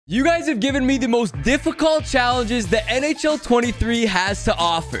You guys have given me the most difficult challenges that NHL 23 has to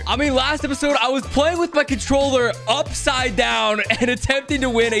offer. I mean, last episode, I was playing with my controller upside down and attempting to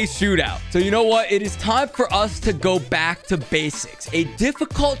win a shootout. So you know what? It is time for us to go back to basics. A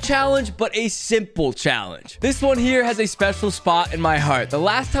difficult challenge, but a simple challenge. This one here has a special spot in my heart. The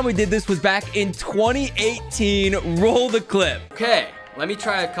last time we did this was back in 2018. Roll the clip. Okay, let me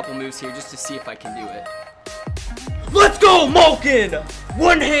try a couple moves here just to see if I can do it. Let's go, Malkin!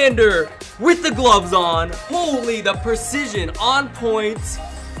 One-hander with the gloves on. Holy, the precision on point.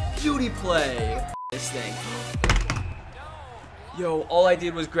 Beauty play. This thing. Yo, all I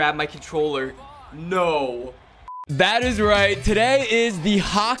did was grab my controller. No. That is right. Today is the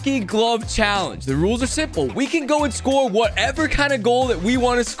hockey glove challenge. The rules are simple. We can go and score whatever kind of goal that we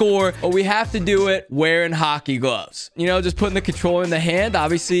want to score, but we have to do it wearing hockey gloves. You know, just putting the controller in the hand.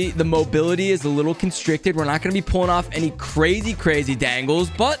 Obviously, the mobility is a little constricted. We're not going to be pulling off any crazy dangles,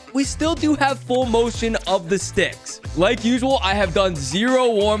 but we still do have full motion of the sticks. Like usual, I have done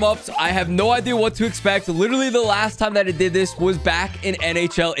 0 warm-ups. I have no idea what to expect. Literally, the last time that I did this was back in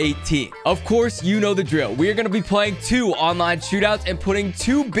NHL 18. Of course, you know the drill. We are going to be playing 2 online shootouts and putting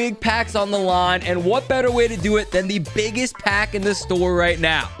 2 big packs on the line. And what better way to do it than the biggest pack in the store right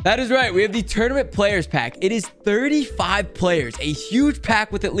now? That is right. We have the tournament players pack. It is 35 players, a huge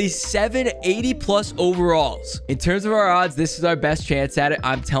pack with at least 780 plus overalls. In terms of our odds, this is our best chance at it.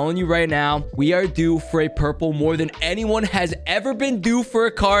 I'm telling you right now, we are due for a purple more than anyone has ever been due for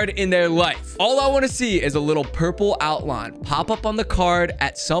a card in their life. All I want to see is a little purple outline pop up on the card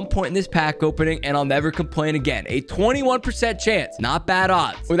at some point in this pack opening, and I'll never complain again. A 21% chance. Not bad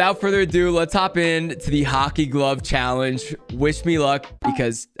odds. Without further ado, let's hop in to the hockey glove challenge. Wish me luck,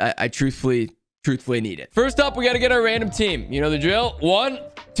 because I truthfully need it. First up, we got to get our random team. You know the drill. 1,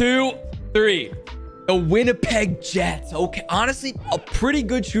 2, 3. The Winnipeg Jets. Okay, honestly, a pretty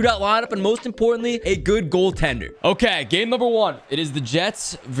good shootout lineup, and most importantly, a good goaltender. Okay, game number 1. It is the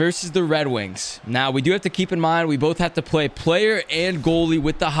Jets versus the Red Wings. Now, we do have to keep in mind, we both have to play player and goalie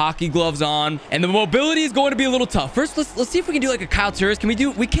with the hockey gloves on, and the mobility is going to be a little tough. First, let's see if we can do like a Kyle Turris.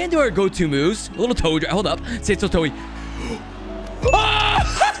 We can do our go-to moves. A little toe drag. Hold up. Say it's so toey.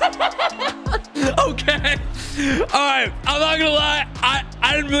 Okay. All right. I'm not gonna lie.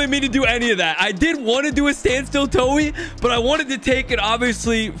 I didn't really mean to do any of that. I did want to do a standstill toey, but I wanted to take it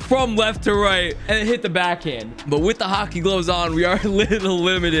obviously from left to right and hit the backhand. But with the hockey gloves on, we are a little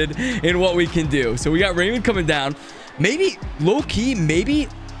limited in what we can do. So we got Raymond coming down. Maybe low key, maybe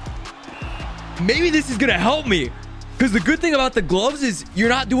this is gonna help me. Because the good thing about the gloves is you're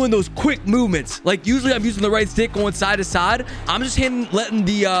not doing those quick movements. Like usually I'm using the right stick going side to side. I'm just letting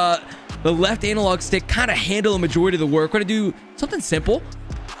the left analog stick kind of handle a majority of the work. We're going to do something simple.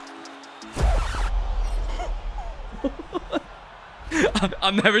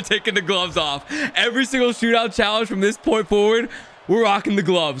 I'm never taking the gloves off. Every single shootout challenge from this point forward, we're rocking the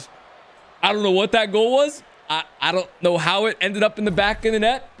gloves. I don't know what that goal was. I don't know how it ended up in the back of the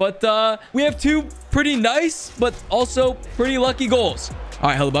net, but we have 2 pretty nice, but also pretty lucky goals. All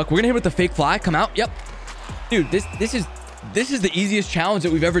right, Hellebuck, we're gonna hit with the fake fly. Come out. Yep, dude. This is the easiest challenge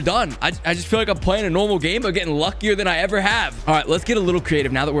that we've ever done. I just feel like I'm playing a normal game, but getting luckier than I ever have. All right, let's get a little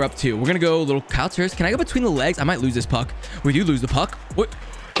creative now that we're up 2. We're gonna go a little Kyle Turris. Can I go between the legs? I might lose this puck. We do lose the puck. What?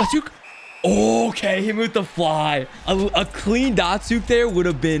 Datsuk. Okay, him with the fly. A clean Datsuk there would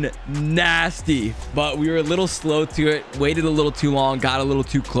have been nasty, but we were a little slow to it. Waited a little too long. Got a little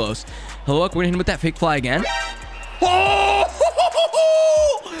too close. Hello, we're gonna hit him with that fake fly again. Oh,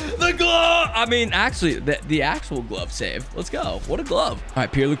 the glove. I mean, actually, the actual glove save. Let's go. What a glove. All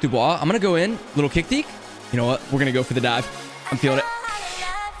right, Pierre-Luc Dubois. I'm gonna go in. Little kick deke. You know what? We're gonna go for the dive. I'm feeling it.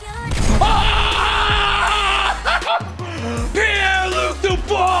 Pierre-Luc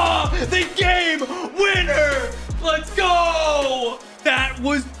Dubois, the game winner. Let's go. That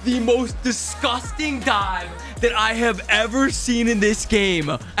was the most disgusting dive that I have ever seen in this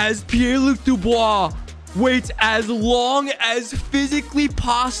game, as Pierre-Luc Dubois waits as long as physically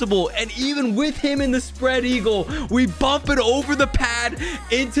possible, and even with him in the spread eagle, we bump it over the pad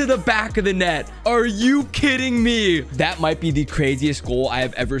into the back of the net. Are you kidding me? That might be the craziest goal I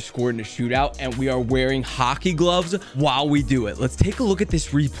have ever scored in a shootout, and we are wearing hockey gloves while we do it. Let's take a look at this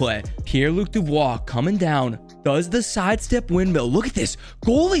replay. Pierre-Luc Dubois coming down, does the sidestep windmill. Look at this.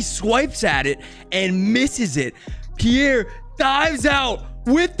 Goalie swipes at it and misses it. Pierre dives out,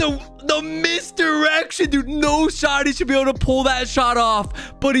 with the misdirection, dude. No shot he should be able to pull that shot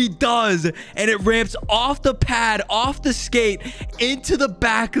off, but he does, and it ramps off the pad, off the skate, into the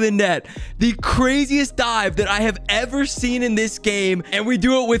back of the net. The craziest dive that I have ever seen in this game, and we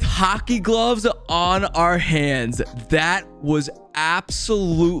do it with hockey gloves on our hands. That was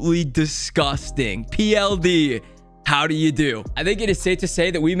absolutely disgusting. PLD, how do you do? I think it is safe to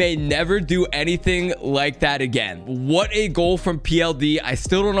say that we may never do anything like that again. What a goal from PLD. I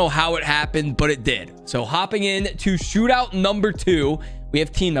still don't know how it happened, but it did. So hopping in to shootout number 2, we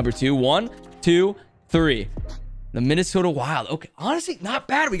have team number 2. 1, 2, 3. The Minnesota Wild. Okay, honestly, not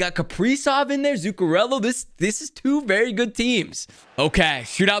bad. We got Kaprizov in there, Zuccarello. This is 2 very good teams. Okay,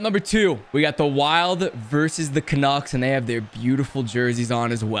 shootout number 2. We got the Wild versus the Canucks, and they have their beautiful jerseys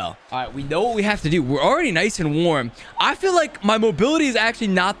on as well. All right, we know what we have to do. We're already nice and warm. I feel like my mobility is actually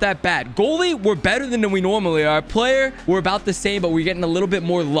not that bad. Goalie, we're better than we normally are. Player, we're about the same, but we're getting a little bit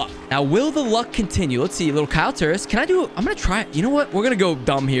more luck. Now, will the luck continue? Let's see, a little Kyle Turris. Can I do it? I'm going to try it. You know what? We're going to go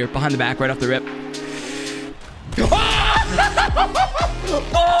dumb here, behind the back, right off the rip.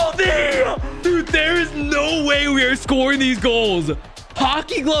 Oh, damn! Dude, there is no way we are scoring these goals.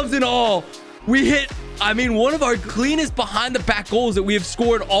 Hockey gloves and all. We hit, I mean, one of our cleanest behind the back goals that we have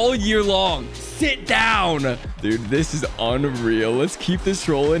scored all year long. Sit down. Dude, this is unreal. Let's keep this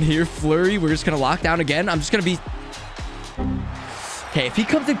rolling here. Flurry, we're just going to lock down again. I'm just going to be... Okay, if he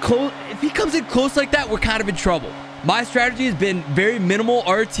comes in close like that, we're kind of in trouble. My strategy has been very minimal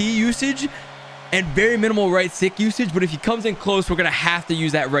RT usage and very minimal right stick usage, but if he comes in close, we're gonna have to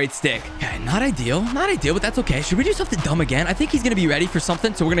use that right stick. Okay, not ideal, but that's okay. Should we do something dumb again? I think he's gonna be ready for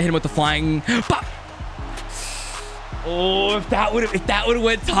something, so we're gonna hit him with the flying pop. Oh, if that would have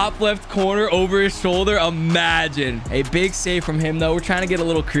went top left corner over his shoulder, imagine. A big save from him, though. We're trying to get a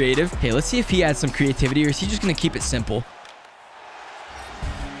little creative. Okay, let's see if he adds some creativity, or is he just gonna keep it simple?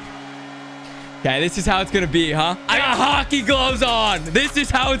 Okay, this is how it's gonna be, huh? I got hockey gloves on. This is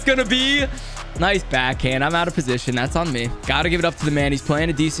how it's gonna be. Nice backhand. I'm out of position. That's on me. Got to give it up to the man. He's playing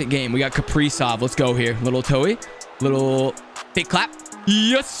a decent game. We got Kaprizov. Let's go here. Little Toey. Little fake clap.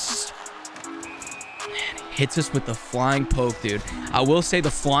 Yes. Man, he hits us with the flying poke, dude. I will say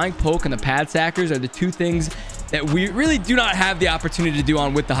the flying poke and the pad stackers are the 2 things that we really do not have the opportunity to do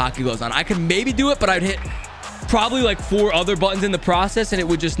on with the hockey gloves on. I could maybe do it, but I'd hit probably like 4 other buttons in the process, and it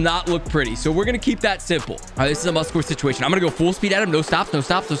would just not look pretty. So we're going to keep that simple. All right, this is a must-score situation. I'm going to go full speed at him. No stops, no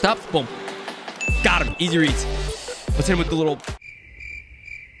stops, no stops. Boom. Got him. Easy reads. Let's hit him with the little...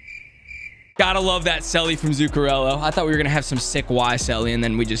 Gotta love that celly from Zuccarello. I thought we were gonna have some sick Y celly, and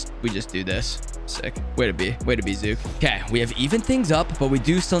then we just do this. Sick. Way to be, Zook. Okay, we have even things up, but we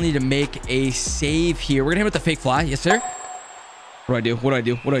do still need to make a save here. We're gonna hit him with the fake fly. Yes, sir. What do I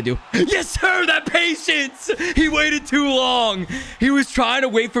do? Yes, sir. That patience. He waited too long. He was trying to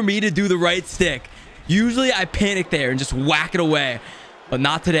wait for me to do the right stick. Usually I panic there and just whack it away, but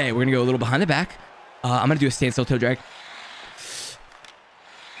not today. We're gonna go a little behind the back. I'm gonna do a standstill toe drag.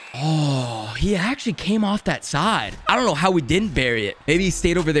 Oh, he actually came off that side. I don't know how we didn't bury it. Maybe he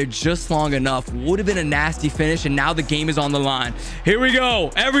stayed over there just long enough. Would have been a nasty finish, and now the game is on the line. Here we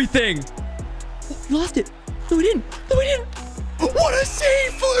go. Everything. Oh, we lost it. No, we didn't. What a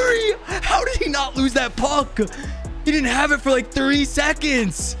save, Flurry. How did he not lose that puck? He didn't have it for like 3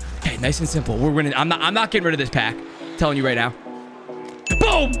 seconds. Okay, nice and simple. We're winning. I'm not getting rid of this pack. I'm telling you right now.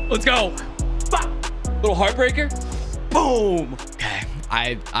 Boom. Let's go. Little heartbreaker. Boom. Okay.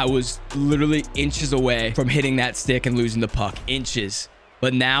 I was literally inches away from hitting that stick and losing the puck. Inches.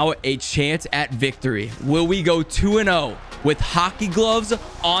 But now a chance at victory. Will we go 2-0 with hockey gloves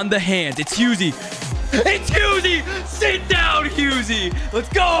on the hands? It's Husey. It's Husey. Sit down, Husey. Let's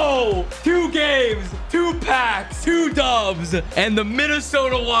go. 2 games, 2 packs, 2 dubs, and the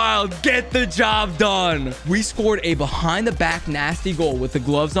Minnesota Wild get the job done. We scored a behind the back nasty goal with the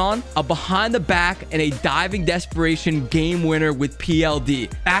gloves on, a behind the back and a diving desperation game winner with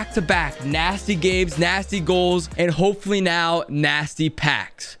PLD. Back to back nasty games, nasty goals, and hopefully now nasty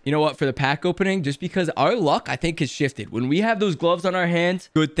packs. You know what? For the pack opening, just because our luck, I think, has shifted. When we have those gloves on our hands,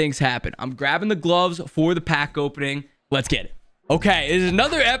 good things happen. I'm grabbing the gloves for the pack opening. Let's get it. Okay, it is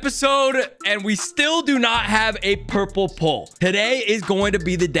another episode, and we still do not have a purple pull. Today is going to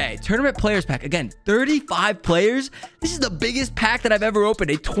be the day. Tournament players pack. Again, 35 players. This is the biggest pack that I've ever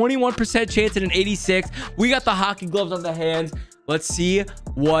opened. A 21% chance at an 86. We got the hockey gloves on the hands. Let's see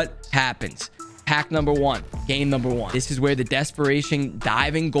what happens. Pack number 1, game number 1. This is where the desperation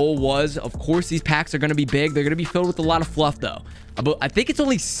diving goal was. Of course, these packs are going to be big. They're going to be filled with a lot of fluff, though. I think it's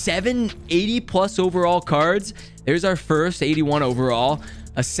only 7 80+ overall cards. There's our first 81 overall,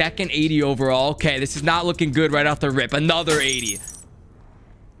 a second 80 overall. Okay, this is not looking good right off the rip. Another 80.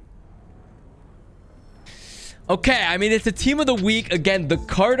 Okay, I mean, it's a team of the week. Again, the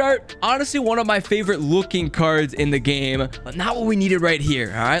card art, honestly, one of my favorite looking cards in the game, but not what we needed right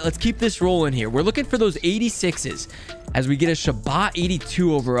here. All right, let's keep this rolling here. We're looking for those 86s as we get a Shabbat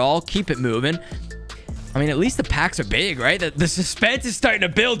 82 overall. Keep it moving. I mean, at least the packs are big, right? The suspense is starting to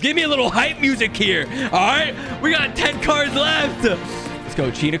build. Give me a little hype music here. All right, we got 10 cards left. Let's go,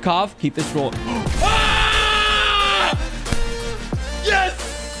 Cheetahkov. Keep this rolling. Ah! Yes!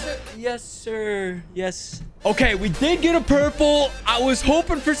 Yes, sir. Yes. Okay, we did get a purple. I was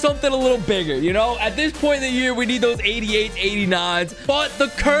hoping for something a little bigger. You know, at this point in the year, we need those 88s, 89s. But the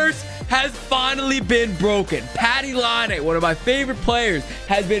curse has finally been broken. Patty Line, one of my favorite players,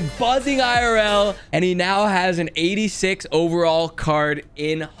 has been buzzing IRL, and he now has an 86 overall card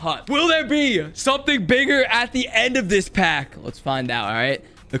in Hunt. Will there be something bigger at the end of this pack? Let's find out, all right?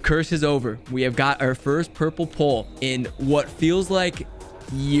 The curse is over. We have got our first purple pull in what feels like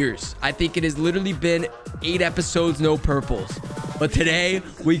years. I think it has literally been 8 episodes, no purples. But today,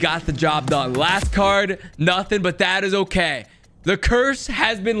 we got the job done. Last card, nothing, but that is okay. The curse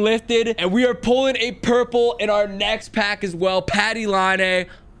has been lifted, and we are pulling a purple in our next pack as well. Patty Line,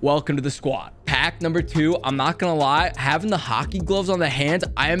 welcome to the squad. Pack number 2, I'm not gonna lie, having the hockey gloves on the hands,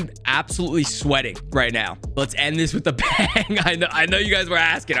 I am absolutely sweating right now. Let's end this with a bang. I know you guys were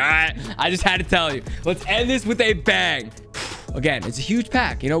asking, all right? I just had to tell you. Let's end this with a bang. Again, it's a huge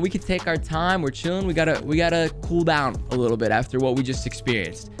pack. You know, we could take our time. We're chilling. We gotta cool down a little bit after what we just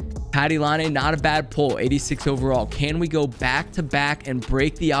experienced. Patty Line, not a bad pull. 86 overall. Can we go back to back and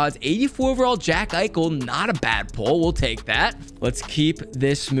break the odds? 84 overall, Jack Eichel, not a bad pull. We'll take that. Let's keep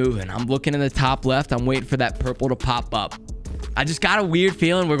this moving. I'm looking in the top left. I'm waiting for that purple to pop up. I just got a weird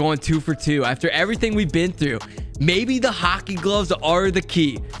feeling we're going 2 for 2 after everything we've been through. Maybe the hockey gloves are the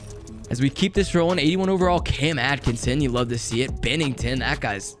key. As we keep this rolling, 81 overall, Cam Atkinson. You love to see it. Bennington, that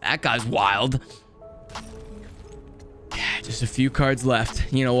guy's wild. Just a few cards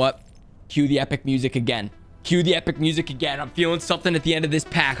left. You know what? Cue the epic music again. Cue the epic music again. I'm feeling something at the end of this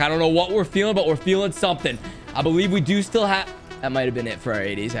pack. I don't know what we're feeling, but we're feeling something. I believe we do still have... That might have been it for our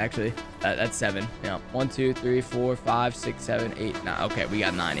 80s, actually. That's 7. Yeah. 1, 2, 3, 4, 5, 6, 7, 8, 9. Okay, we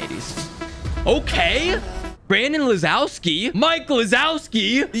got 9 80s. Okay. Brandon Lazowski. Mike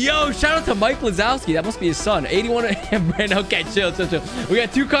Lazowski. Yo, shout out to Mike Lazowski. That must be his son. 81. Brandon. Okay, chill. We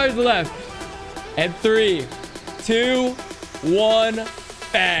got 2 cards left. And 3, 2, 1.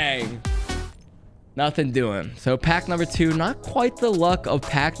 Bang. Nothing doing. So pack number 2, not quite the luck of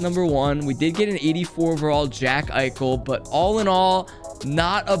pack number 1. We did get an 84 overall Jack Eichel, but all in all,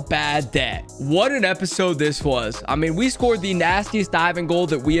 not a bad day. What an episode this was. I mean, we scored the nastiest diving goal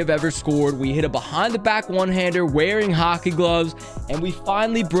that we have ever scored. We hit a behind the back one-hander wearing hockey gloves, and we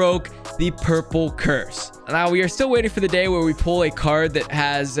finally broke the purple curse. Now, we are still waiting for the day where we pull a card that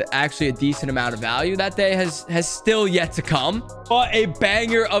has actually a decent amount of value. That day has still yet to come, but a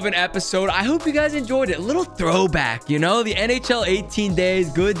banger of an episode. I hope you guys enjoyed it. A little throwback, you know, the NHL 18 days,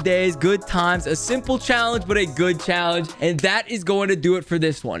 good times, a simple challenge, but a good challenge. And that is going to do it for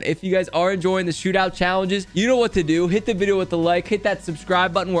this one. If you guys are enjoying the shootout challenges, you know what to do. Hit the video with a like, hit that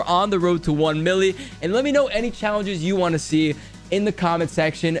subscribe button. We're on the road to 1 milli, and let me know any challenges you want to see in the comment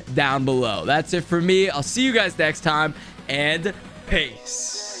section down below. That's it for me. I'll see you guys next time, and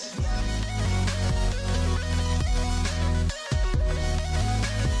peace.